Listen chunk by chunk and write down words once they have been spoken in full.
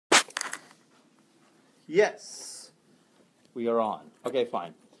Yes, we are on. Okay,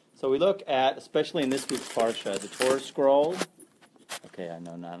 fine. So we look at, especially in this week's Parsha, the Torah scroll. Okay, I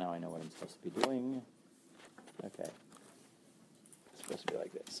know now I know what I'm supposed to be doing. Okay. It's supposed to be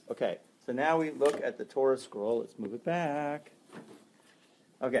like this. Okay, so now we look at the Torah scroll. Let's move it back.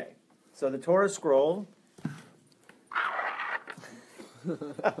 Okay, so the Torah scroll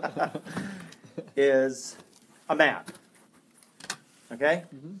is a map. Okay?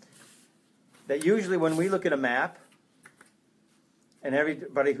 Mm-hmm. That usually when we look at a map, and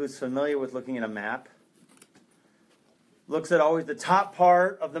everybody who's familiar with looking at a map looks at always the top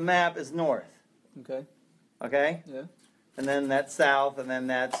part of the map is north. Okay. Okay? Yeah. And then that's south, and then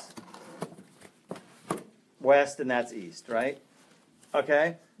that's west, and that's east, right?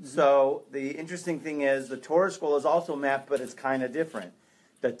 Okay? Mm-hmm. So the interesting thing is the Torah scroll is also mapped, but it's kind of different.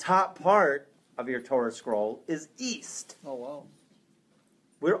 The top part of your Torah scroll is east. Oh, wow.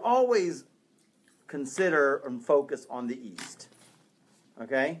 We're always consider and focus on the east.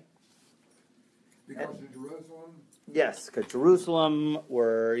 Okay? Because of Jerusalem? Yes, because Jerusalem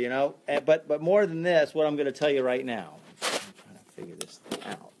were, but more than this, what I'm going to tell you right now. I'm trying to figure this thing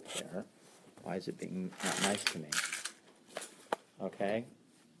out here. Why is it being not nice to me? Okay?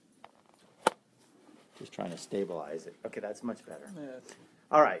 Just trying to stabilize it. Okay, that's much better. Yes.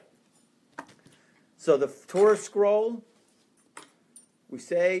 All right. So the Torah scroll, we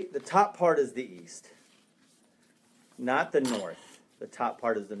say the top part is the east, not the north. The top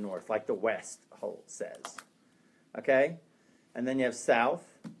part is the north, like the west whole says. Okay? And then you have south.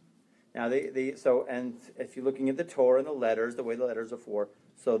 Now, and if you're looking at the Torah and the letters, the way the letters are for,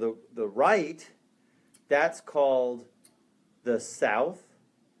 so the right, that's called the south,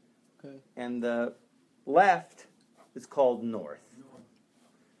 okay, and the left is called north.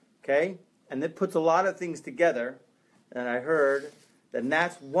 Okay? And it puts a lot of things together, and I heard that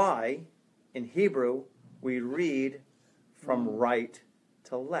that's why in Hebrew we read from right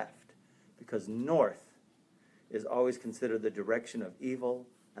to left, because north is always considered the direction of evil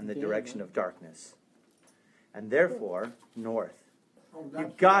and the direction of darkness. And therefore, north.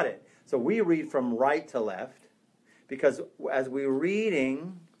 You got it. So we read from right to left, because as we're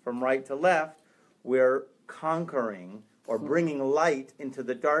reading from right to left, we're conquering or bringing light into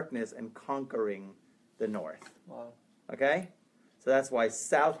the darkness and conquering the north. Wow. Okay? So that's why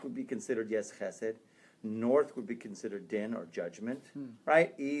south would be considered yes chesed, north would be considered din or judgment,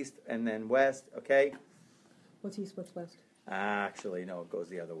 right? East and then west, okay? What's east, what's west? Actually, no, it goes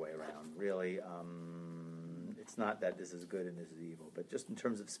the other way around. Really, it's not that this is good and this is evil, but just in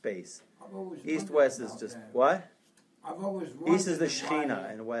terms of space. East, west is just, what? I've always East is the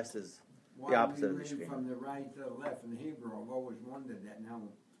Shekhinah and west is the opposite of the Shekhinah. From the right to the left in Hebrew, I've always wondered that. Now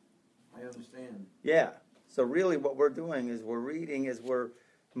I understand. Yeah. So really what we're doing is we're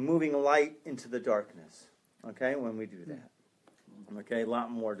moving light into the darkness. Okay, when we do that. Okay, a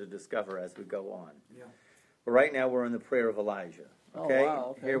lot more to discover as we go on. Yeah. But right now we're in the prayer of Elijah. Okay? Oh, wow,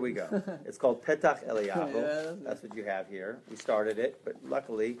 okay. Here we go. It's called Petach Eliyahu. Yeah, that's what you have here. We started it, but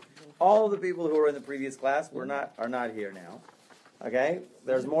luckily all the people who were in the previous class are not here now. Okay?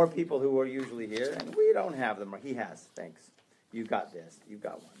 There's more people who are usually here, and we don't have them. He has. Thanks. You got this. You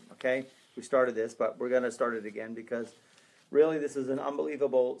got one. Okay? We started this, but we're going to start it again because really this is an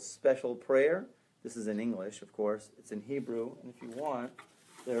unbelievable special prayer. This is in English, of course. It's in Hebrew, and if you want,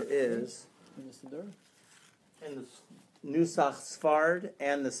 there is in the Nusach Sfard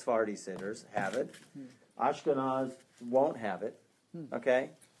and the Sephardi sitters have it. Ashkenaz won't have it.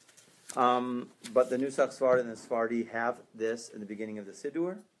 Okay? But the Nusach Sfard and the Sephardi have this in the beginning of the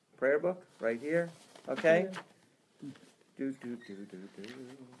Siddur prayer book, right here. Okay?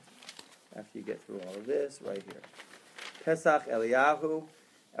 After you get through all of this, right here. Pesach Eliyahu.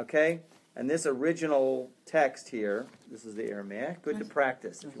 Okay? And this original text here, this is the Aramaic. Good to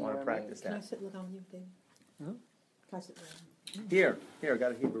practice if you want to practice Can I that. sit down here, David? Huh? Can I sit down? Here, I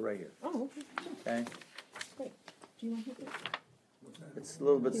got a Hebrew right here. Oh, okay. Sure. Okay? Great. Do you want Hebrew? It's a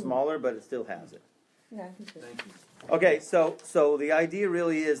little bit smaller, but it still has it. Yeah, I can sit. Thank you. Okay, so the idea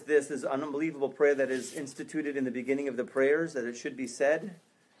really is this is an unbelievable prayer that is instituted in the beginning of the prayers, that it should be said,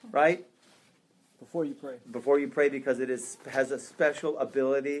 right? Before you pray. Before you pray, because it has a special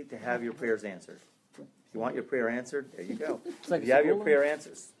ability to have your prayers answered. If you want your prayer answered, there you go. Like if you have your segula? prayer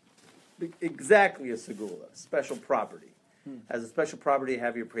answers, exactly a segula, special property. Has a special property to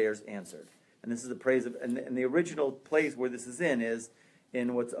have your prayers answered. And this is the praise of, and the original place where this is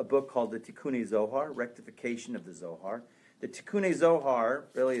in what's a book called the Tikkunei Zohar, Rectification of the Zohar. The Tikkunei Zohar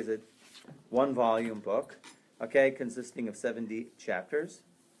really is a one-volume book, okay, consisting of 70 chapters,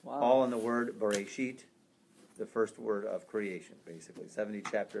 all in the word Bereshit, the first word of creation, basically. 70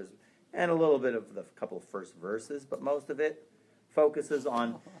 chapters and a little bit of the couple of first verses, but most of it focuses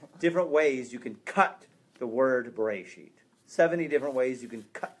on different ways you can cut the word Bereshit. 70 different ways you can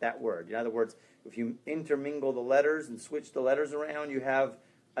cut that word. In other words, if you intermingle the letters and switch the letters around, you have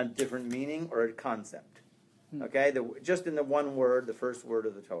a different meaning or a concept. Okay, just in the one word, the first word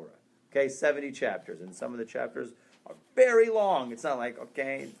of the Torah. Okay, 70 chapters, and some of the chapters are very long. It's not like,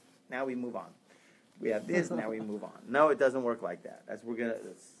 okay, now we move on. We have this, now we move on. No, it doesn't work like that.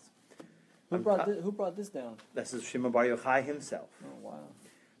 Who brought this down? This is Shimon Bar Yochai himself. Oh, wow.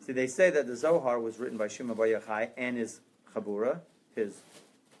 See, they say that the Zohar was written by Shimon Bar Yochai and his Chabura, his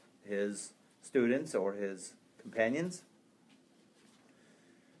students or his companions.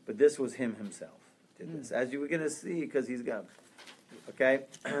 But this was him himself did this, as you were going to see, because he's going to. Okay?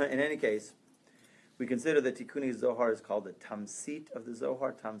 In any case, we consider the Tikkuni Zohar is called the Tamsit of the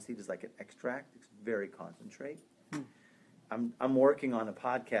Zohar. Tamsit is like an extract. It's very concentrate. I'm working on a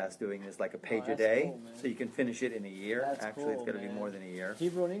podcast doing this like a page a day, cool, so you can finish it in a year. That's Actually, cool, it's going to be man. more than a year.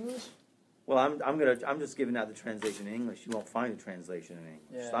 Hebrew and English? Well, I'm just giving out the translation in English. You won't find a translation in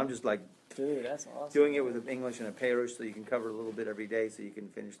English. Yeah. So I'm just like Dude, that's awesome. doing it with English and a Perush, so you can cover a little bit every day, so you can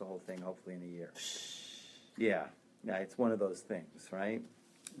finish the whole thing hopefully in a year. Yeah, it's one of those things, right?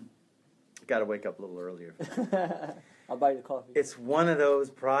 Got to wake up a little earlier. I'll buy you the coffee. It's one of those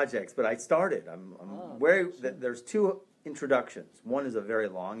projects, but I started. There's two introductions. One is a very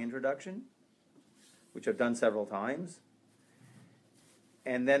long introduction, which I've done several times,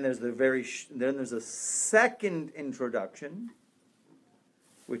 and then there's there's a second introduction,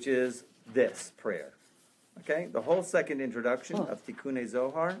 which is this prayer. Okay, the whole second introduction of Tikkun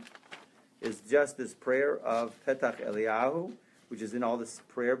Zohar is just this prayer of Petach Eliyahu, which is in all the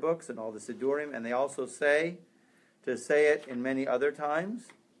prayer books and all the Siddurim, and they also say to say it in many other times.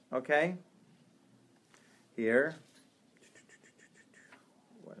 Okay, here.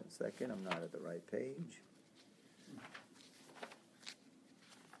 1 second, I'm not at the right page.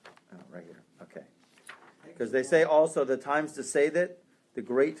 Oh, right here. Okay. Because they say also the times to say that, the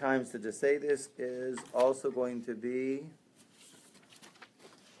great times to say this is also going to be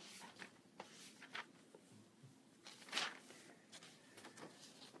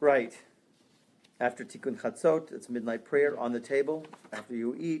right after Tikkun Chatzot. It's midnight prayer on the table after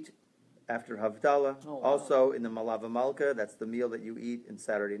you eat, after Havdalah, Oh, wow. also in the Malava Malka, that's the meal that you eat in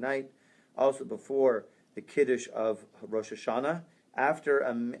Saturday night, also before the Kiddush of Rosh Hashanah, after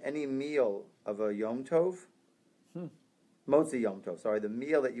any meal of a Yom Tov, Motzi Yom Tov, sorry, the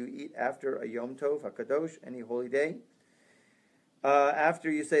meal that you eat after a Yom Tov, HaKadosh, any holy day, after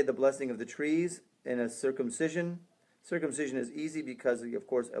you say the blessing of the trees in a circumcision. Circumcision is easy because, of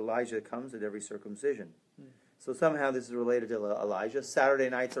course, Elijah comes at every circumcision. So somehow this is related to Elijah. Saturday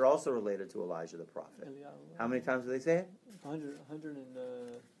nights are also related to Elijah the prophet. How many times do they say it? 100 and,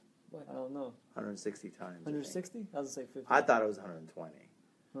 I don't know. 160 times. 160? I was going to say 50. I thought it was 120.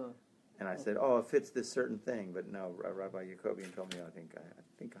 Huh. And I said, it fits this certain thing. But no, Rabbi Yaakov told me, I think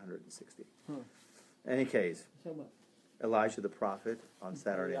 160. In any case, Elijah the prophet on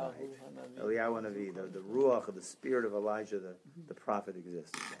Saturday night. Eliyahu Hanavi, the Ruach, the spirit of Elijah, the prophet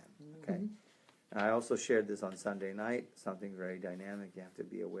exists again. Okay? And I also shared this on Sunday night, something very dynamic you have to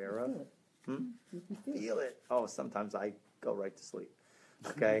be aware of. Feel it. Oh, sometimes I go right to sleep.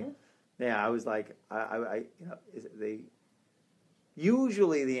 Okay? Yeah, I was like,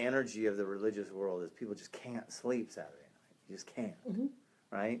 usually the energy of the religious world is people just can't sleep Saturday night. You just can't.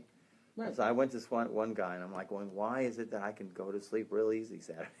 Right? Right. So I went to this one guy, and I'm like going, why is it that I can go to sleep real easy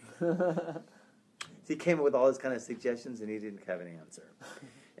Saturday? So he came up with all these kind of suggestions, and he didn't have an answer.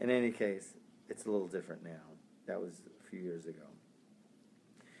 In any case, it's a little different now. That was a few years ago.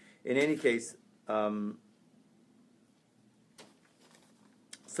 In any case, so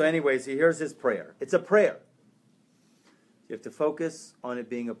anyways, here's his prayer. It's a prayer. You have to focus on it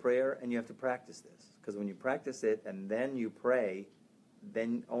being a prayer, and you have to practice this. Because when you practice it, and then you pray,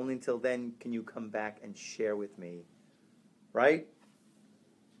 then only until then can you come back and share with me, right,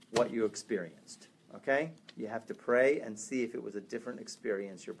 what you experienced. Okay? You have to pray and see if it was a different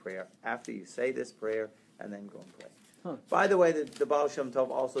experience, your prayer, after you say this prayer, and then go and pray. By the way, the Baal Shem Tov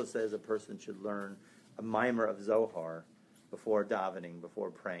also says a person should learn a mimer of Zohar before davening,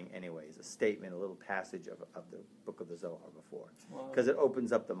 before praying anyways, a statement, a little passage of the book of the Zohar before. Because it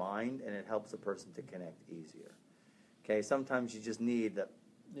opens up the mind and it helps a person to connect easier. Okay, sometimes you just need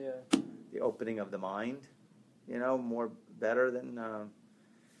the opening of the mind, better than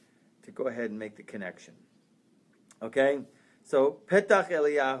to go ahead and make the connection. Okay, so Petach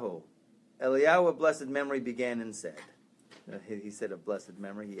Eliyahu. Eliyahu of blessed memory began and said. He said of blessed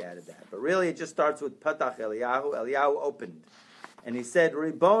memory, he added that. But really it just starts with Petach Eliyahu. Eliyahu opened. And he said,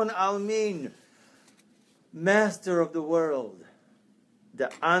 Ribon Almin, Master of the world,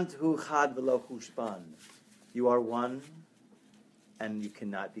 the Anthu Chad V'lo Hushban. You are one, and you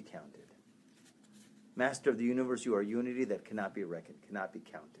cannot be counted. Master of the universe, you are unity that cannot be reckoned, cannot be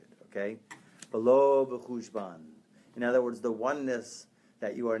counted. Okay? V'lo b'chushban. In other words, the oneness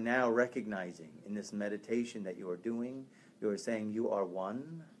that you are now recognizing in this meditation that you are doing, you are saying you are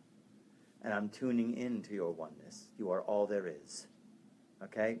one, and I'm tuning into your oneness. You are all there is.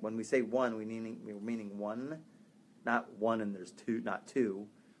 Okay? When we say one, we're meaning one, not one and there's two, not two.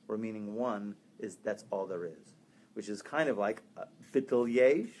 We're meaning one is that's all there is, which is kind of like bitul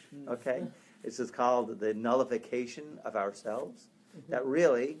yesh. Okay? It's just called the nullification of ourselves. That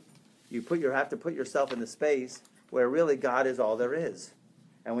really, you have to put yourself in the space where really God is all there is.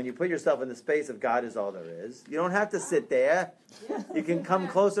 And when you put yourself in the space of God is all there is, you don't have to sit there. You can come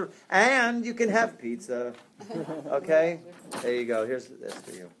closer, and you can have pizza. Okay? There you go. Here's this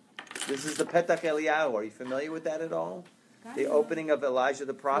for you. This is the Petach Eliyahu. Are you familiar with that at all? The opening of Elijah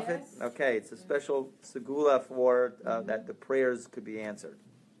the prophet? Yes. Okay, it's a special segula for that the prayers could be answered.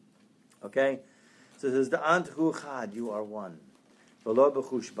 Okay? So it says, the Anthu Chad, you are one. V'lo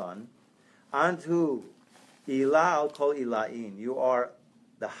b'chushban. Anthu Ilal kol ilain. You are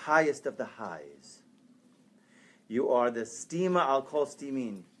the highest of the highs. You are the stima al kol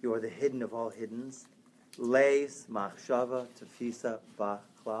stimin. You are the hidden of all hiddens. Leis machshava tefisa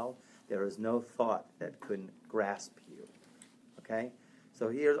ba'chlal. There is no thought that couldn't grasp you. Okay? So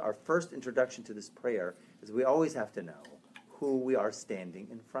here's our first introduction to this prayer, is we always have to know who we are standing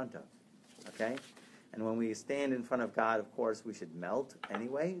in front of. Okay? And when we stand in front of God, of course, we should melt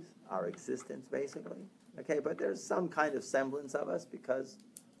anyways, our existence basically. Okay, but there's some kind of semblance of us because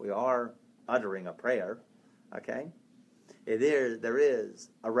we are uttering a prayer. Okay? There is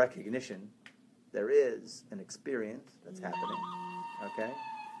a recognition. There is an experience that's happening. Okay?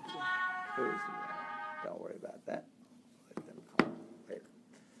 Don't worry about that. Let them come later.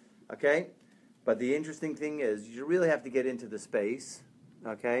 Okay? But the interesting thing is, you really have to get into the space,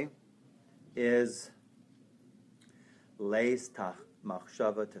 okay, is leis tach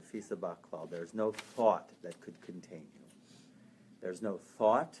machshava tefisa ba'klal. There's no thought that could contain you. There's no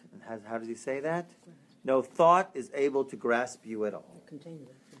thought. And how does he say that? No thought is able to grasp you at all.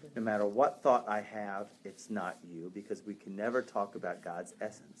 No matter what thought I have, it's not you, because we can never talk about God's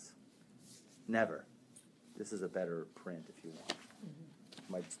essence. Never. This is a better print if you want.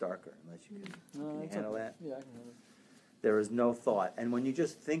 Much darker, unless you can you handle that? Yeah, I can handle it. There is no thought. And when you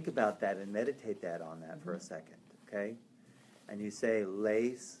just think about that and meditate that on that for a second, okay? And you say,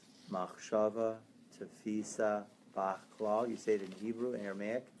 Leis machshava tefisa ba'chlal. You say it in Hebrew and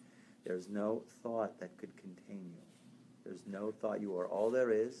Aramaic. There's no thought that could contain you. There's no thought. You are all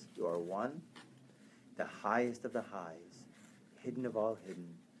there is. You are one, the highest of the highs, hidden of all hidden.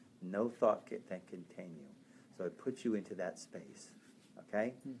 No thought that can contain you. So it puts you into that space,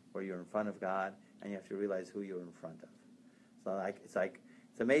 okay, where you're in front of God, and you have to realize who you're in front of. So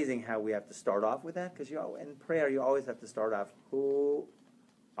it's amazing how we have to start off with that, because in prayer you always have to start off, who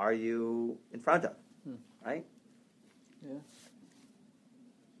are you in front of, right? Yeah.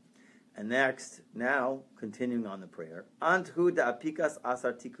 And next, now, continuing on the prayer, Anthu da'apikas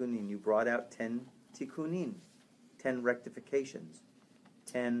asar tikunin. You brought out 10 tikunin, 10 rectifications.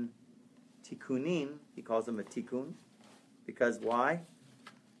 10 tikunin, he calls them a tikun, because why?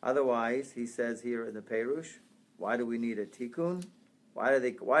 Otherwise, he says here in the Perush, why do we need a tikkun? Why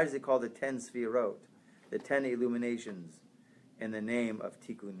does he call the 10 sfirot, the 10 illuminations, in the name of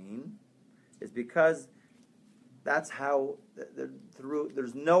tikkunin? Is because that's how,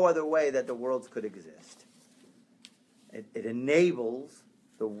 there's no other way that the worlds could exist. It enables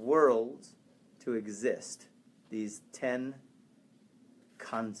the worlds to exist. These 10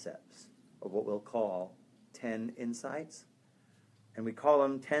 concepts, or what we'll call 10 insights. And we call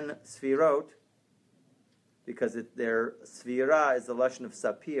them 10 sfirot, because their sfira is the lashon of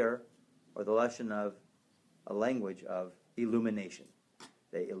sapir, or the lashon of a language of illumination.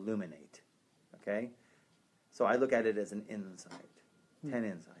 They illuminate. Okay? So I look at it as an insight. 10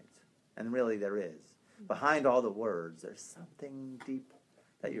 insights. And really there is. Behind all the words, there's something deep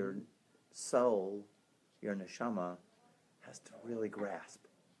that your soul, your neshama, has to really grasp.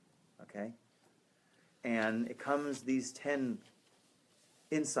 Okay? And it comes, these 10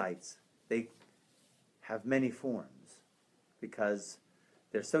 insights, they have many forms, because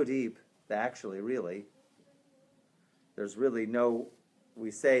they're so deep that actually, really, there's really no,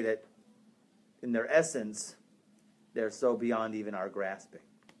 we say that in their essence, they're so beyond even our grasping.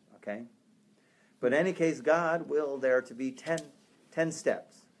 Okay? But in any case, God will there to be 10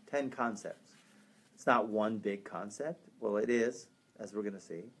 steps, 10 concepts. It's not one big concept. Well, it is, as we're going to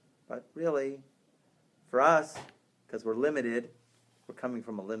see. But really, for us, because we're limited, we're coming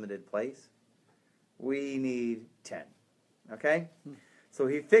from a limited place, we need 10. Okay? So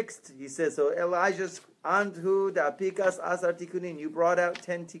he says, so Elijah's Antu da Pikas Asar Tikunin, you brought out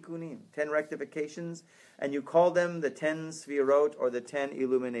 10 tikunin, 10 rectifications, and you call them the 10 sfirot, or the 10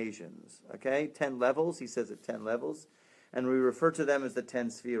 illuminations. Okay? 10 levels, he says it 10 levels, and we refer to them as the 10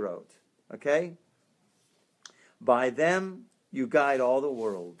 sfirot. Okay? By them, you guide all the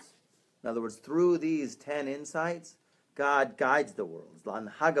worlds. In other words, through these 10 insights, God guides the worlds.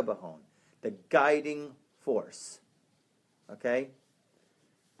 Lan Hagabahon, the guiding force. Okay?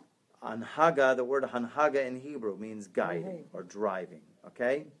 Anhaga, the word Hanhaga in Hebrew means guiding or driving.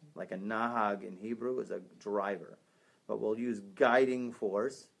 Okay? Like a Nahag in Hebrew is a driver. But we'll use guiding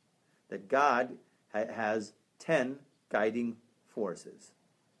force. That God has 10 guiding forces.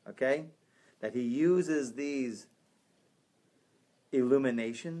 Okay? That he uses these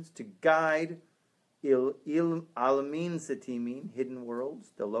illuminations to guide Almin Satimin, hidden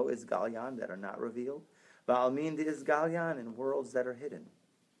worlds, the Lo Isgalyan, that are not revealed, Ba'almin de Isgalyan, in worlds that are hidden.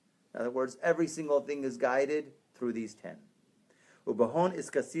 In other words, every single thing is guided through these 10. Ubahon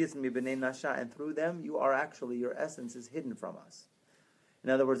iskasias mibnei nasha, and through them, you are actually, your essence is hidden from us. In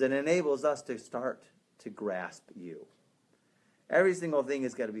other words, it enables us to start to grasp you. Every single thing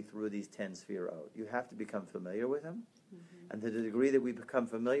is going to be through these 10 sfirot. You have to become familiar with them. Mm-hmm. And to the degree that we become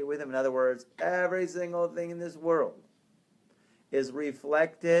familiar with them, in other words, every single thing in this world is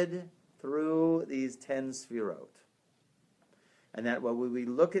reflected through these 10 sfirot. And that when we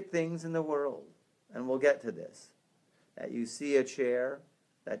look at things in the world, and we'll get to this, that you see a chair,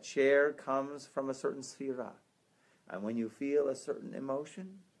 that chair comes from a certain sphira. And when you feel a certain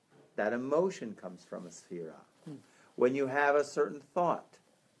emotion, that emotion comes from a sphira. When you have a certain thought,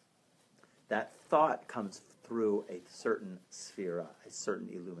 that thought comes through a certain sphira, a certain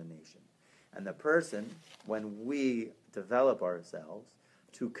illumination. And the person, when we develop ourselves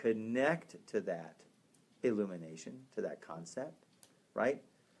to connect to that illumination, to that concept, right?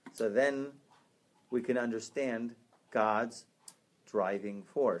 So then we can understand God's driving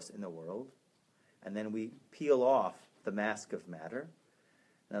force in the world, and then we peel off the mask of matter.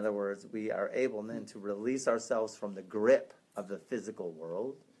 In other words, we are able then to release ourselves from the grip of the physical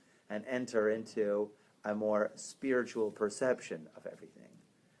world and enter into a more spiritual perception of everything.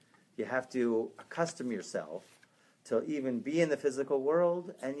 You have to accustom yourself to even be in the physical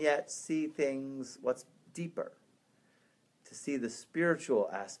world and yet see things, what's deeper, to see the spiritual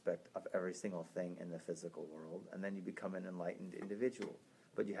aspect of every single thing in the physical world, and then you become an enlightened individual.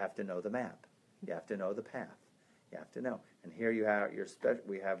 But you have to know the map. You have to know the path. You have to know. And here you have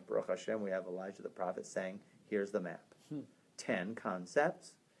we have Baruch Hashem, we have Elijah the prophet saying, here's the map. 10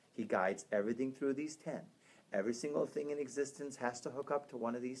 concepts. He guides everything through these 10. Every single thing in existence has to hook up to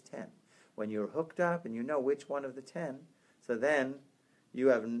one of these 10. When you're hooked up and you know which one of the 10, so then you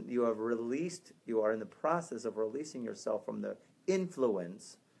have released, you are in the process of releasing yourself from the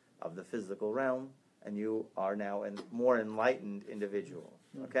influence of the physical realm, and you are now a more enlightened individual.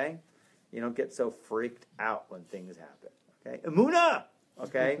 Okay? You don't get so freaked out when things happen. Okay? Emunah!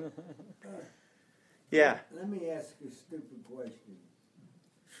 Okay? Yeah. Let me ask you a stupid question.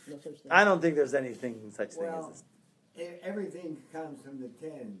 No such thing. I don't think there's anything such thing as Well, this. everything comes from the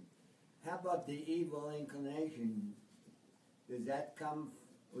 10. How about the evil inclination? Does that come,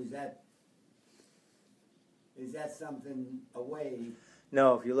 is that something away?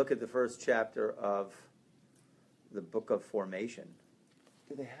 No, if you look at the first chapter of the Book of Formation.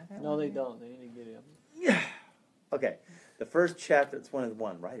 Do they have that? No, one they here? don't. They need to get it. Yeah. Okay. The first chapter, it's one of the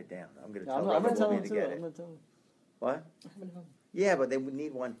one. Write it down. I'm going to tell I'm Robert going to tell Wilby them to too. get I'm it. going to tell them. What? I have it at home. Yeah, but they would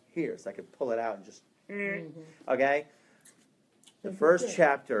need one here so I could pull it out and just... Mm-hmm. Okay? The If you first could.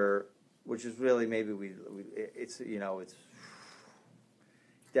 chapter, which is really maybe it's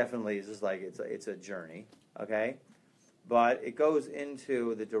definitely it's just like it's a journey, okay? But it goes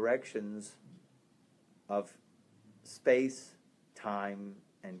into the directions of space, time,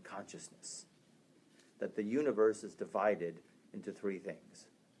 and consciousness. That the universe is divided into 3 things.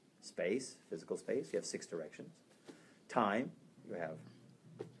 Space, physical space, you have 6 directions. Time, you have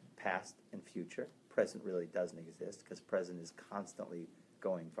past and future. Present really doesn't exist because present is constantly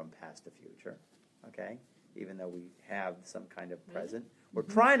going from past to future, okay? Even though we have some kind of present. We're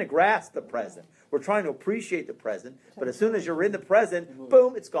trying to grasp the present. We're trying to appreciate the present. But as soon as you're in the present,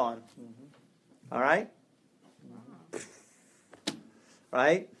 boom, it's gone. All right?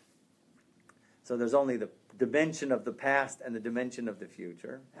 Right? So there's only the dimension of the past and the dimension of the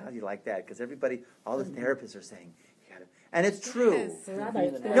future. How do you like that? Because everybody, all the therapists are saying, And it's true. Yes. So Rabbi,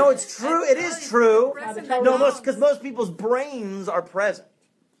 it's No, it's true. It is true. Present No, belongs. because most people's brains are present.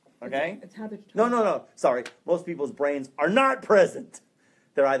 Okay? It's habit. No. Sorry. Most people's brains are not present.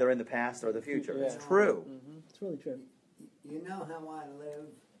 They're either in the past or the future. It's Yeah. true. It's really true. You know how I live?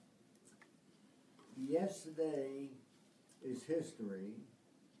 Yesterday is history.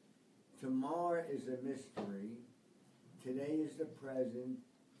 Tomorrow is a mystery. Today is the present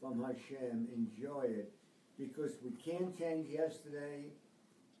from Hashem. Enjoy it. Because we can't change yesterday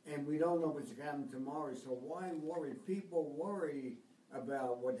and we don't know what's going to happen tomorrow. So why worry? People worry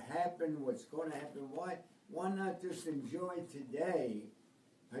about what happened, what's going to happen. Why not just enjoy today?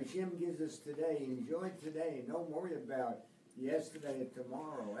 Hashem gives us today. Enjoy today. Don't worry about yesterday or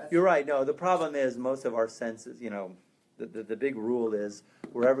tomorrow. You're right. No, the problem is most of our senses, the big rule is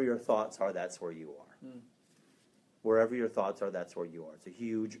wherever your thoughts are, that's where you are. Wherever your thoughts are, that's where you are. It's a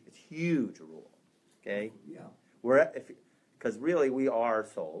huge rule. Okay? Yeah. Because really we are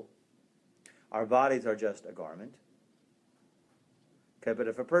soul. Our bodies are just a garment. Okay, but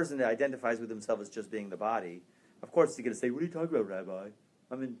if a person identifies with himself as just being the body, of course he's going to say, "What are you talking about, Rabbi?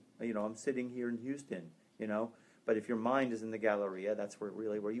 I'm sitting here in Houston, But if your mind is in the Galleria, that's where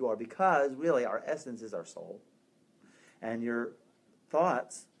you are, because really our essence is our soul. And your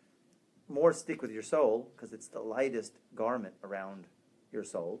thoughts more stick with your soul because it's the lightest garment around your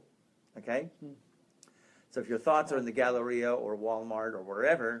soul. Okay? So if your thoughts are in the Galleria or Walmart or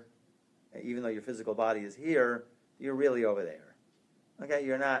wherever, even though your physical body is here, you're really over there. Okay?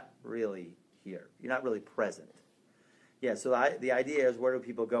 You're not really here. You're not really present. Yeah, so the idea is, where do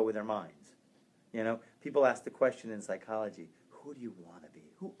people go with their minds? People ask the question in psychology, who do you want to be?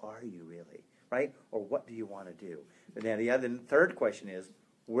 Who are you really? Right? Or what do you want to do? And then the third question is,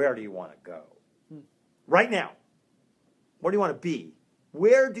 where do you want to go? Right now. Where do you want to be?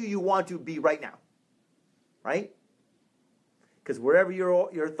 Where do you want to be right now? Right? Because wherever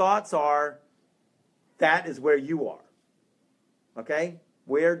your thoughts are, that is where you are. Okay?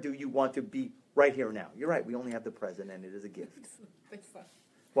 Where do you want to be right here now? You're right. We only have the present, and it is a gift. Pesach.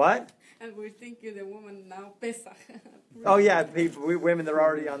 What? And we're thinking the woman now Pesach. Oh yeah, women, they're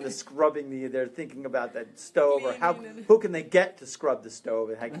already on the scrubbing. They're thinking about that stove, or who can they get to scrub the stove,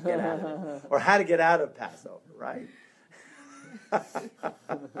 and how to get out of it, or how to get out of Passover, right?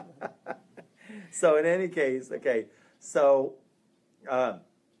 So in any case, okay, so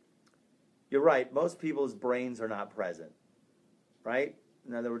you're right. Most people's brains are not present, right?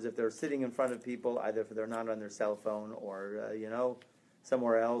 In other words, if they're sitting in front of people, either if they're not on their cell phone or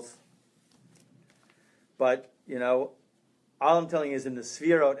somewhere else. But, all I'm telling you is in the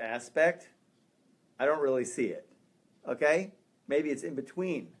Sefirot aspect, I don't really see it. Okay? Maybe it's in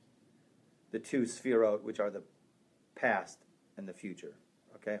between the two Sefirot, which are the past and the future.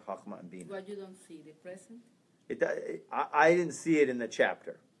 Okay? Chachma and Bina. What you don't see, the present? I didn't see it in the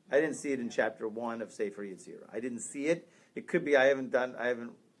chapter. I didn't see it in chapter 1 of Sefer Yetzirah. I didn't see it. It could be I haven't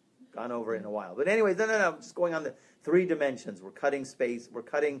gone over it in a while. But anyways, no. I'm just going on the 3 dimensions. We're cutting space. We're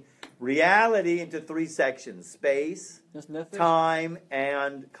cutting reality into 3 sections. Space, time,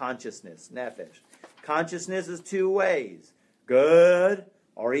 and consciousness. Nefesh. Consciousness is 2 ways. Good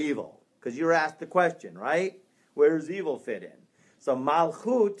or evil. Because you're asked the question, right? Where does evil fit in? So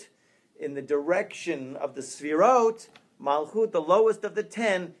Malchut, in the direction of the Sefirot, Malchut, the lowest of the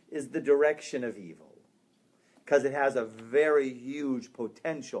 10, is the direction of evil. Because it has a very huge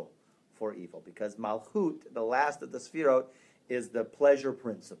potential for evil. Because Malchut, the last of the Sefirot, is the pleasure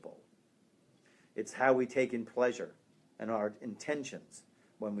principle. It's how we take in pleasure and our intentions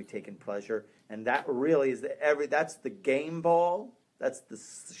when we take in pleasure. And that really is that's the game ball. That's the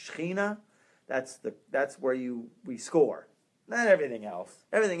Shechina. That's where we score. Not everything else.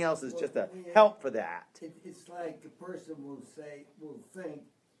 Everything else is just a help for that. It's like a person will think,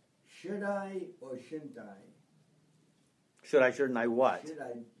 should I or shouldn't I? Shouldn't I what? Should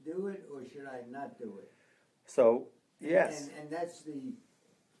I do it or should I not do it? So, yes. And that's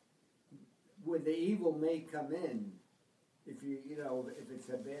where the evil may come in, if if it's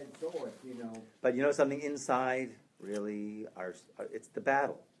a bad thought, But something inside, really, it's the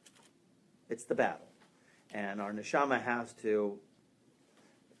battle. It's the battle. And our neshama has to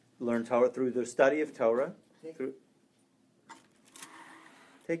learn Torah through the study of Torah.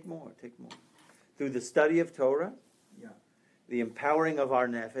 Take more. Through the study of Torah, the empowering of our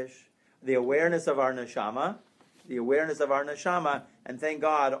nefesh, the awareness of our neshama, and thank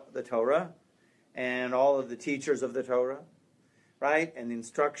God, the Torah, and all of the teachers of the Torah, right? And the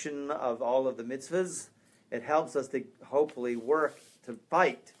instruction of all of the mitzvahs. It helps us to hopefully work, to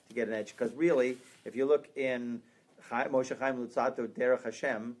fight, to get an edge. Because really, if you look in Moshe Chaim Luzzatto, Derech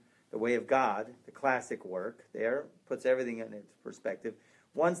Hashem, the way of God, the classic work there, puts everything in its perspective.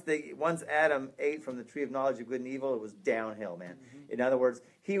 Once Adam ate from the tree of knowledge of good and evil, it was downhill, man. In other words,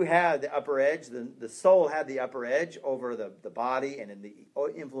 he had the upper edge, the soul had the upper edge over the body and in the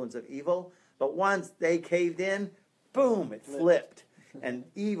influence of evil. But once they caved in, boom, it flipped. And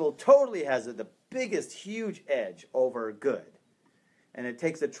evil totally has the biggest, huge edge over good. And it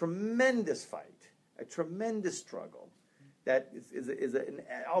takes a tremendous fight, a tremendous struggle. That is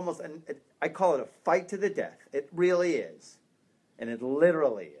I call it a fight to the death. It really is. And it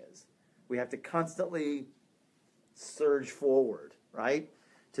literally is. We have to constantly surge forward, right?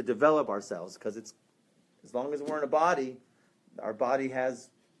 To develop ourselves. Because it's, as long as we're in a body, our body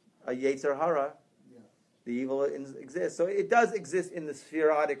has a Yetzer Hara. Yeah. The evil exists. So it does exist in the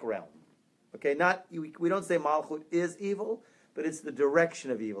spherotic realm. Okay, we don't say Malchut is evil, but it's the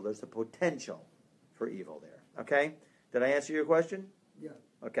direction of evil. There's a potential for evil there. Okay? Did I answer your question? Yeah.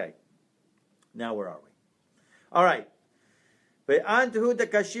 Okay. Now where are we? All right.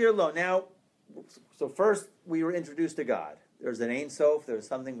 Now, so first we were introduced to God. There's an Ein Sof. There's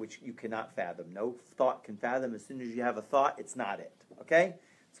something which you cannot fathom. No thought can fathom. As soon as you have a thought, it's not it. Okay?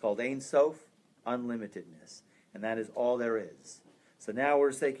 It's called Ein Sof, unlimitedness. And that is all there is. So now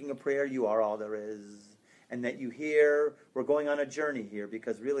we're taking a prayer, you are all there is. And that you hear, we're going on a journey here,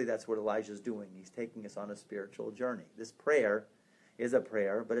 because really that's what Elijah's doing. He's taking us on a spiritual journey. This prayer is a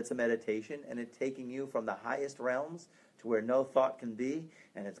prayer, but it's a meditation, and it's taking you from the highest realms to where no thought can be,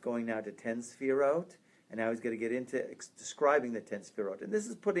 and it's going now to 10 Sefirot, and now he's going to get into describing the 10 Sefirot. And this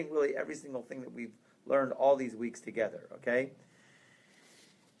is putting really every single thing that we've learned all these weeks together, okay?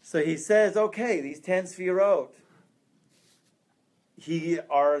 So he says, okay, these 10 Sefirot, he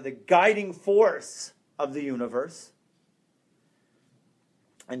are the guiding force of the universe.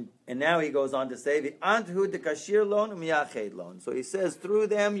 And now he goes on to say, so he says, through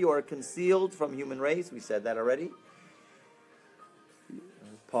them you are concealed from human race. We said that already.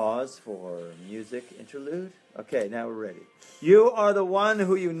 Pause for music interlude. Okay, now we're ready. You are the one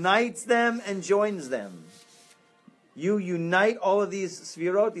who unites them and joins them. You unite all of these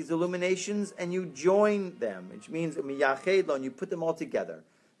sfirot, these illuminations, and you join them, which means you put them all together.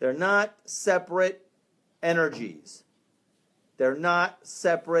 They're not separate energies. They're not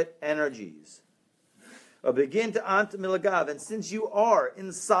separate energies. Begin to ant milagav, and since you are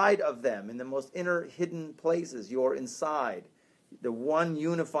inside of them, in the most inner hidden places, you're inside. The one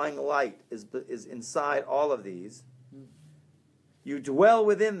unifying light is inside all of these. You dwell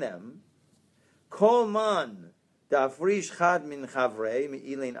within them. Kol man da'afrish chad min chavrei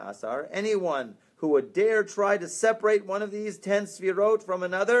mi'ilein asar. Anyone who would dare try to separate one of these 10 sfirot from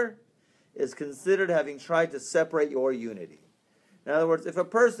another is considered having tried to separate your unity. In other words, if a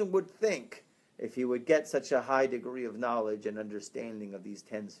person would think, if he would get such a high degree of knowledge and understanding of these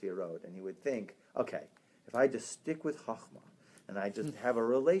 10 sfirot, and he would think, okay, if I just stick with Chachma, and I just have a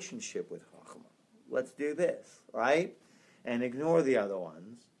relationship with Chachma, let's do this, right? And ignore the other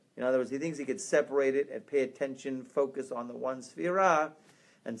ones. In other words, he thinks he could separate it and pay attention, focus on the one sphira,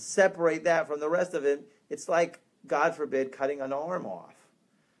 and separate that from the rest of it. It's like, God forbid, cutting an arm off.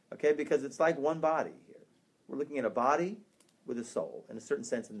 Okay, because it's like one body here. We're looking at a body with a soul, in a certain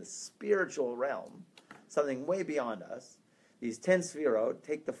sense, in the spiritual realm, something way beyond us. These 10 sfirot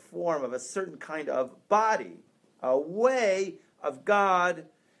take the form of a certain kind of body, a way of God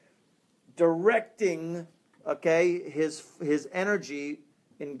directing, okay, his energy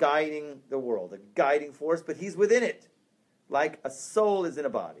in guiding the world, a guiding force, but he's within it, like a soul is in a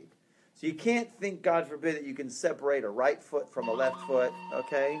body. So you can't think, God forbid, that you can separate a right foot from a left foot,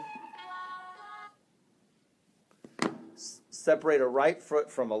 okay? Separate a right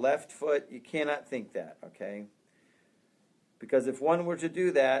foot from a left foot. You cannot think that, okay? Because if one were to do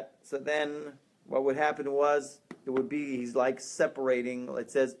that, so then what would happen was, it would be, he's like separating,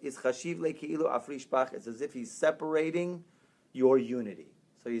 it says, it's as if he's separating your unity.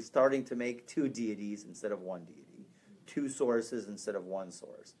 So he's starting to make two deities instead of one deity, two sources instead of one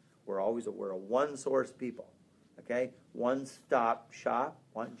source. We're a one-source people, okay? One shop stop.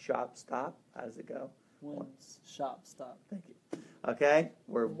 How does it go? One shop stop. Thank you. Okay?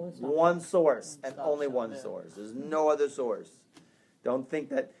 We're one source and only one source. There's no other source. Don't think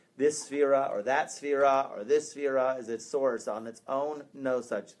that this sphera or that sphera or this sphera is its source on its own. No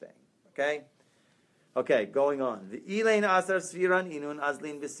such thing. Okay? Okay, going on. The Ilain Asar Sfiran Inun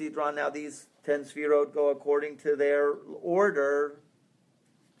Azlin Visidran. Now these 10 sfirot go according to their order.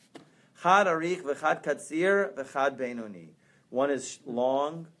 Chad Arich v'chad Katsir v'chad Beinoni. One is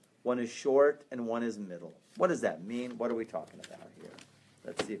long, one is short, and one is middle. What does that mean? What are we talking about here?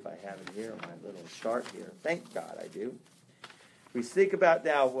 Let's see if I have it here on my little chart here. Thank God I do. We speak about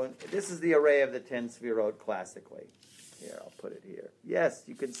now, this is the array of the 10 Sfirot classically. Here, I'll put it here. Yes,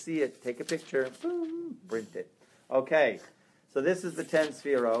 you can see it. Take a picture. Boom, print it. Okay, so this is the 10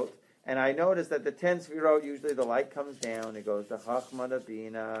 Sfirot. And I noticed that the 10 Sfirot, usually the light comes down. It goes to Chachma, to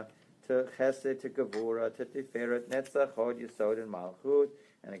Bina, to Chesed, to Gevura, to Tiferet, Netzach, Hod, Yesod, and Malchut.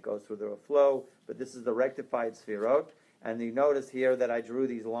 And it goes through the flow. But this is the rectified Sfirot. And you notice here that I drew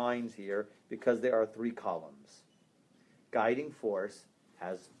these lines here because there are 3 columns. Guiding force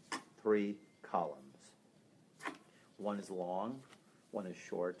has 3 columns. One is long, one is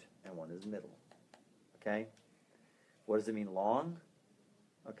short, and one is middle. Okay? What does it mean, long?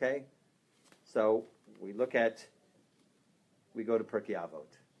 Okay? So we go to Pirkei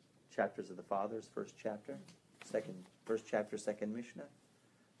Avot. Chapters of the Fathers, first chapter, second Mishnah.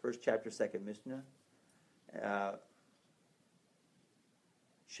 First chapter, second Mishnah.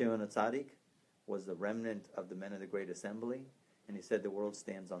 Shimon HaTzadik was the remnant of the men of the Great Assembly, and he said the world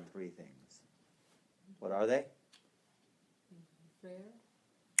stands on 3 things. What are they? Prayer.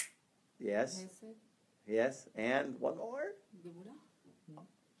 Yes. Chesed. Yes. And one more? Gevura.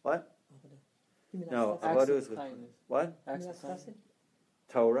 What? No, Acts Avodah of is kindness. what? Acts of kindness.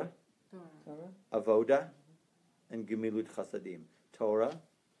 Torah, Torah. Avoda, and Gemilut Chasadim. Torah,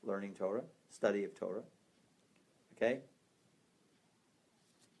 learning Torah, study of Torah. Okay?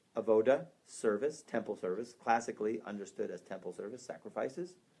 Avoda, service, temple service, classically understood as temple service,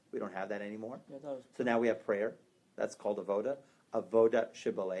 sacrifices. We don't have that anymore. Yeah, that was So now we have prayer. That's called Avoda. Avoda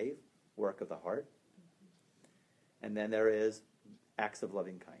Shibalev, work of the heart. And then there is acts of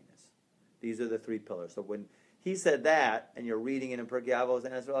loving kindness. These are the 3 pillars. So when he said that, and you're reading it in Pirkei Avos,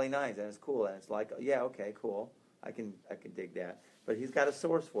 and it's really nice, and it's cool, and it's like, yeah, okay, cool. I can dig that. But he's got a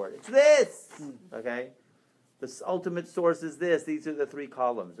source for it. It's this! Okay? The ultimate source is this. These are the 3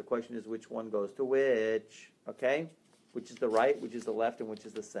 columns. The question is which one goes to which. Okay? Which is the right, which is the left, and which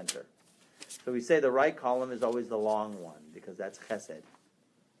is the center. So we say the right column is always the long one, because that's chesed.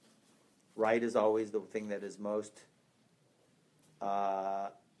 Right is always the thing that is most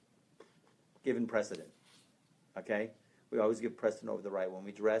given precedent. Okay? We always give precedent over the right. When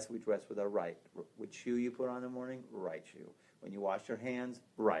we dress with our right. Which shoe you put on in the morning? Right shoe. When you wash your hands,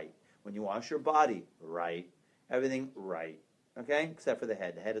 right. When you wash your body, right. Everything, right. Okay? Except for the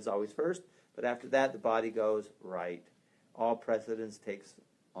head. The head is always first, but after that, the body goes right. All precedence takes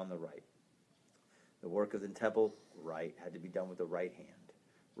on the right. The work of the temple, right, had to be done with the right hand.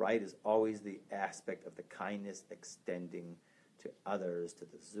 Right is always the aspect of the kindness extending to others, to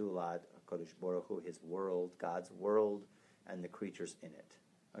the Zulat, Kodesh Baruch Hu, his world, God's world, and the creatures in it.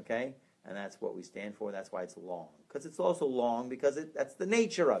 Okay? And that's what we stand for. That's why it's long. Because it's also long because that's the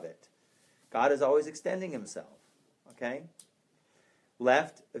nature of it. God is always extending himself. Okay?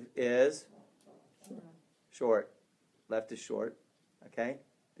 Left is short. Left is short. Okay?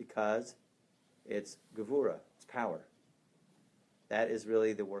 Because it's Gevura. It's power. That is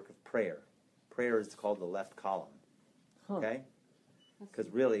really the work of prayer. Prayer is called the left column. Okay?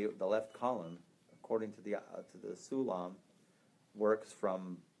 Because really, the left column, according to the Sulam, works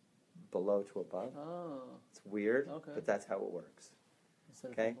from below to above. Oh. It's weird, Okay. but that's how it works.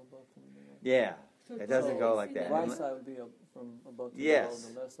 Instead of Okay? from above to below. Yeah, So it doesn't go like The that. right side would be from above to Yes.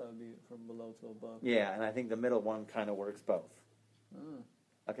 below. The left side would be from below to above. Yeah, and I think the middle one kind of works both. Mm.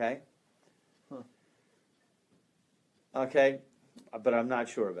 Okay? Huh. Okay, but I'm not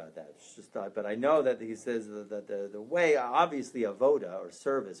sure about that. It's just, but I know that he says that the way, obviously, avoda or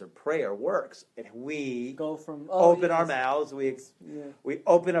service or prayer works, and we Go from open our mouths, we Yeah.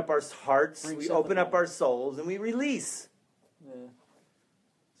 open up our hearts, Bring we open up sympathy. our souls, and we release. Yeah.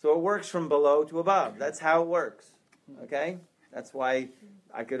 So it works from below to above. That's how it works. Okay? That's why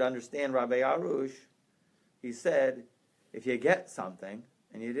I could understand Rabbi Arush. He said, if you get something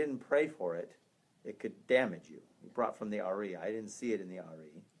and you didn't pray for it, it could damage you. He brought from the Ari. I didn't see it in the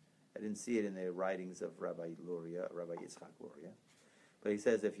Ari. I didn't see it in the writings of Rabbi Luria, Rabbi Yitzchak Luria. But he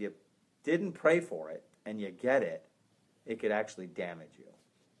says if you didn't pray for it and you get it, it could actually damage you.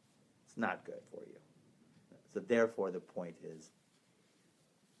 It's not good for you. So therefore the point is,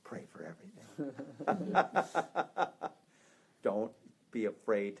 pray for everything. Don't be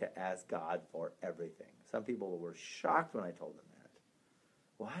afraid to ask God for everything. Some people were shocked when I told them that.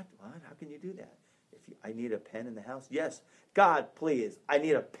 What? How can you do that? I need a pen in the house? Yes. God, please, I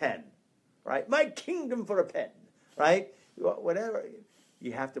need a pen. Right? My kingdom for a pen. Right? Whatever.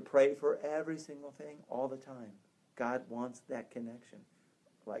 You have to pray for every single thing all the time. God wants that connection.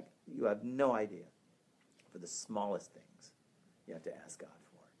 Like, you have no idea. For the smallest things, you have to ask God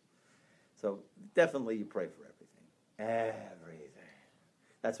for. So definitely you pray for everything. Everything.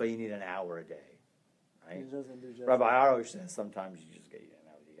 That's why you need an hour a day. He right? doesn't do justice. Rabbi Arush says sometimes you just get,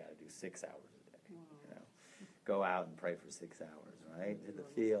 you got to do 6 hours a day. You know, go out and pray for 6 hours, right? To the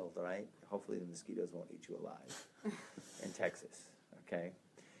field, right? Hopefully the mosquitoes won't eat you alive in Texas, okay?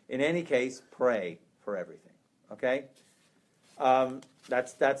 In any case, pray for everything, okay?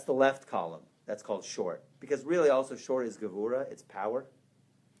 That's the left column. That's called short. Because really also short is gevura, it's power,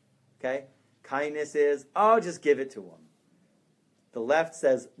 okay? Kindness is, oh, just give it to him. The left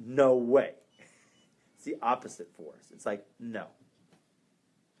says, no way. It's the opposite force. It's like, no.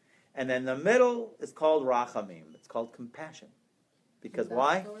 And then the middle is called rachamim. It's called compassion. Because That's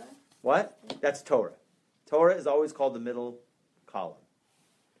why? Torah? What? That's Torah. Torah is always called the middle column.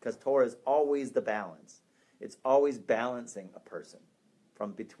 Because Torah is always the balance. It's always balancing a person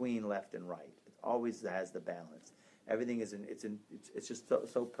from between left and right. It always has the balance. Everything is it's just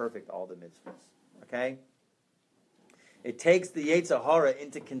so perfect, all the mitzvahs. Okay? It takes the Yetzer Hara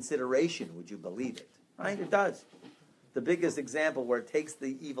into consideration, would you believe it? Right? It does. The biggest example where it takes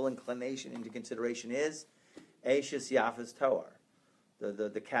the evil inclination into consideration is Eishes Yafas Toar,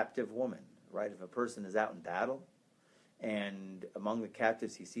 the captive woman. Right? If a person is out in battle, and among the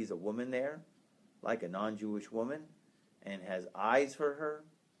captives he sees a woman there, like a non-Jewish woman, and has eyes for her,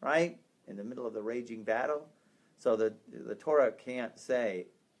 right? In the middle of the raging battle. So the Torah can't say,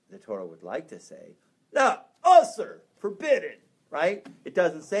 the Torah would like to say, no, usur, forbidden, right? It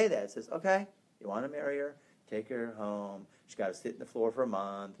doesn't say that. It says, okay, you want to marry her, take her home. She's got to sit in the floor for a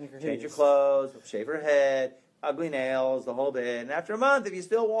month, change her clothes, shave her head, ugly nails, the whole bit. And after a month, if you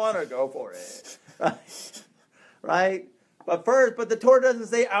still want her, go for it. Right? Right? But the Torah doesn't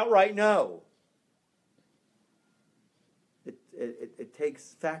say outright no. It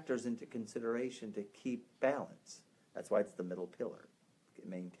takes factors into consideration to keep balance. That's why it's the middle pillar. It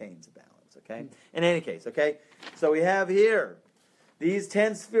maintains balance, okay? In any case, okay? So we have here, these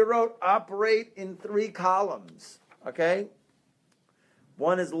 10 sfirot operate in 3 columns, okay?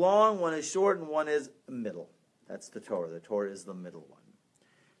 One is long, one is short, and one is middle. That's the Torah. The Torah is the middle one.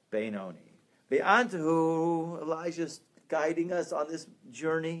 Beinoni. Be'antahu, Elijah's guiding us on this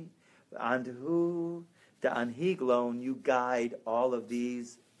journey. Be'antahu, Da'anhiglon, you guide all of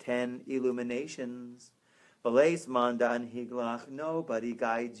these 10 illuminations. B'leisman da'anhiglach, nobody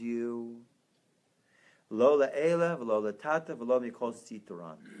guides you. Lo la'ela, v'lo la'tata, v'lo mikol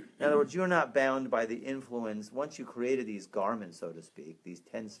sitran. In other words, you're not bound by the influence. Once you created these garments, so to speak, these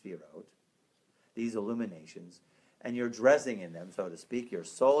 10 sfirot, these illuminations, and you're dressing in them, so to speak, your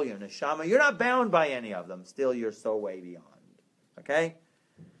soul, your neshama, you're not bound by any of them. Still, you're so way beyond. Okay?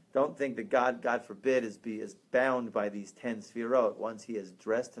 Don't think that God forbid, is bound by these 10 sfirot once he has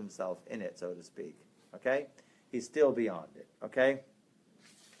dressed himself in it, so to speak. Okay? He's still beyond it. Okay?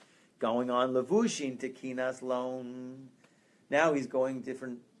 Going on, levushin tekinas lon. Now he's going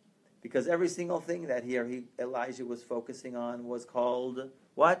different, because every single thing that Elijah was focusing on was called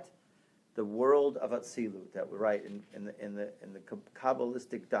what? The world of Atzilut. That we're right in the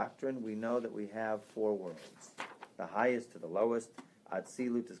Kabbalistic doctrine. We know that we have 4 worlds, the highest to the lowest.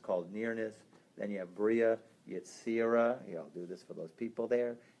 Atzilut is called nearness. Then you have Bria, Yetzira. Here, I'll do this for those people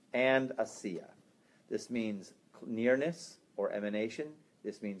there. And Asiya. This means nearness or emanation.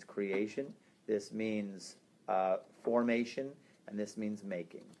 This means creation. This means formation. And this means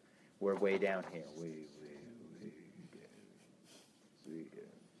making. We're way down here.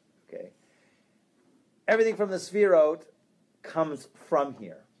 Okay. Everything from the Sfirot comes from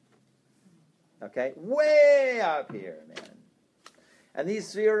here. Okay? Way up here, man. And these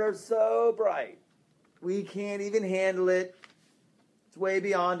spheres are so bright. We can't even handle it. It's way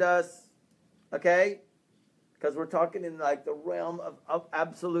beyond us. Okay? Because we're talking in like the realm of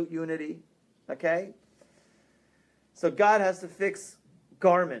absolute unity. Okay? So God has to fix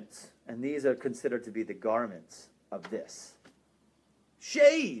garments. And these are considered to be the garments of this.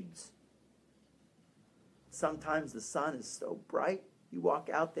 Shades. Sometimes the sun is so bright. You walk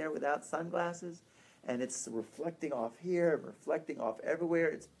out there without sunglasses, and it's reflecting off here, reflecting off everywhere.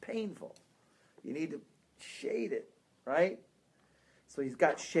 It's painful. You need to shade it, right? So he's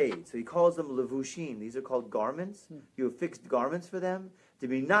got shade. So he calls them levushin. These are called garments. You have fixed garments for them. To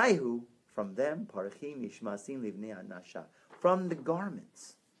be naihu, from them, parchim yishmasim livnei anasha. From the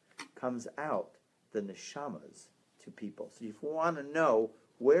garments comes out the neshamas to people. So if you want to know,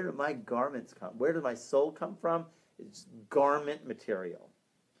 where do my garments come? Where does my soul come from? It's garment material.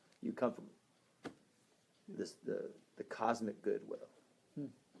 You come from the cosmic goodwill.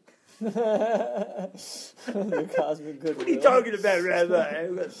 The cosmic goodwill. What are you talking about, Rabbi?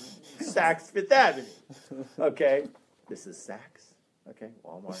 Saks Fifth Avenue. Okay. This is Saks. Okay.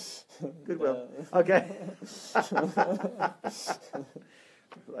 Walmart. Goodwill. Okay.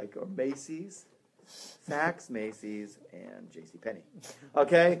 Or Macy's. Saks, Macy's, and JCPenney.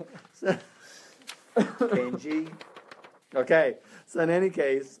 Okay? So, K&G. Okay. So in any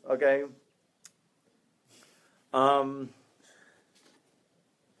case, okay.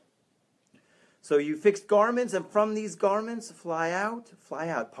 So you fixed garments, and from these garments fly out,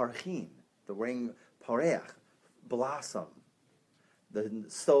 parchim, the ring, pareach, blossom, the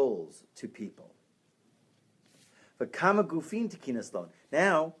souls to people. But kama gufin tikinas.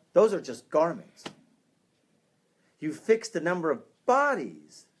 Now, those are just garments. You fixed a number of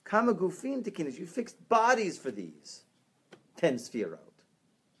bodies. Kama gufin tikinas. You fixed bodies for these 10 sfirot.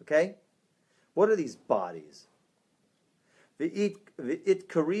 Okay? What are these bodies? V'it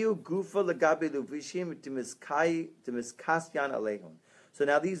kariu gufa legabe luvishim timiskasyan alehum. So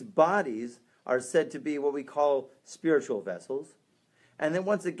now these bodies are said to be what we call spiritual vessels. And then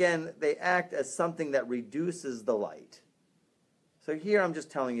once again, they act as something that reduces the light. So here I'm just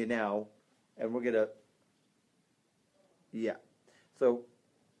telling you now, and we're going to,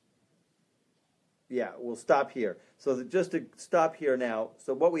 we'll stop here. So just to stop here now,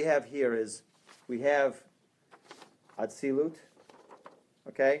 so what we have here is, we have Atzilut,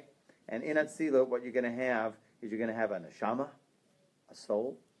 okay? And in Atzilut, what you're going to have is you're going to have a neshama, a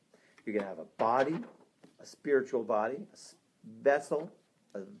soul. You're going to have a body, a spiritual body, a vessel,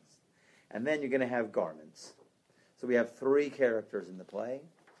 and then you're going to have garments. So we have 3 characters in the play: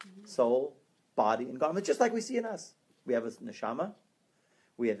 soul, body, and garment, just like we see in us. We have a neshama.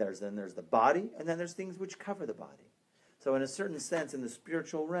 There's the body, and then there's things which cover the body. So in a certain sense, in the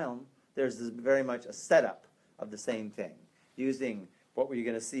spiritual realm, there's very much a setup of the same thing. Using what we're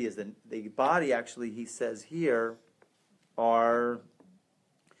going to see is the body, actually, he says here, are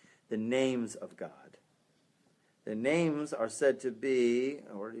the names of God. The names are said to be,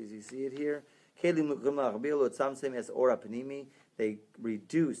 or does he see it here? They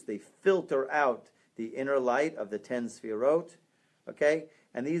reduce, they filter out the inner light of the 10 sfirot. Okay?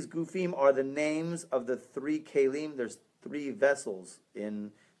 And these gufim are the names of the 3 kelim. There's 3 vessels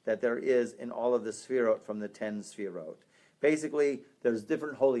that there is in all of the sfirot from the 10 sfirot. Basically, there's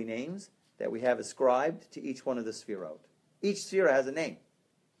different holy names that we have ascribed to each one of the sfirot. Each sfira has a name.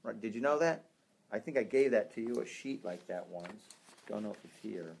 Right? Did you know that? I think I gave that to you, a sheet like that once. Don't know if it's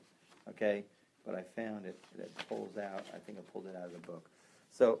here. Okay? But I found it. It pulls out. I think I pulled it out of the book.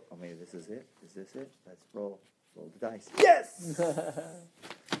 So, maybe this is it. Is this it? Let's roll the dice. Yes!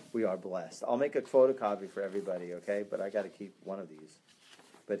 We are blessed. I'll make a photocopy for everybody, okay? But I got to keep one of these.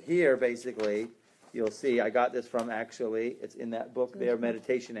 But here, basically, you'll see, I got this from, actually, it's in that book there,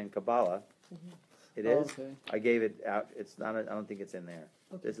 Meditation and Kabbalah. It is. Okay. I gave it out. It's not. I don't think it's in there.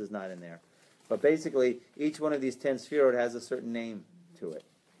 Okay. This is not in there. But basically, each one of these 10 sfirot has a certain name to it.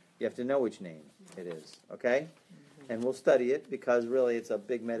 You have to know which name it is, okay? And we'll study it, because really it's a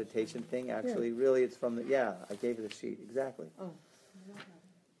big meditation thing. Actually, really it's from I gave you the sheet, exactly. Oh.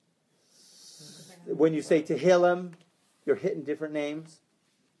 When you say Tehillim, you're hitting different names.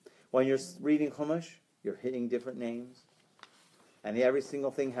 When you're reading Chumash, you're hitting different names. And every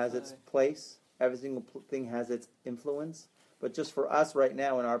single thing has its place. Every single thing has its influence. But just for us right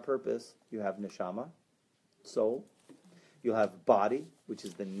now, in our purpose, you have neshama, soul. You'll have body, which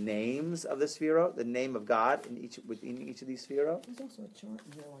is the names of the sfirot, the name of God within each of these sfirot. There's also a chart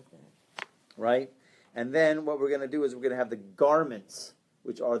in here like that. Right? And then what we're going to do is we're going to have the garments,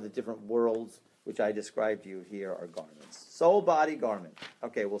 which are the different worlds, which I described to you here are garments. Soul, body, garment.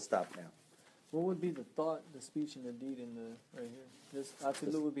 Okay, we'll stop now. What would be the thought, the speech, and the deed in the right here? This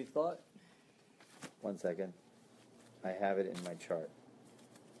absolute would be thought. 1 second. I have it in my chart.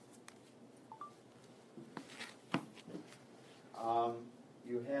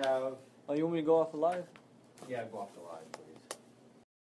 You have... Oh, you want me to go off alive? Yeah, go off the line.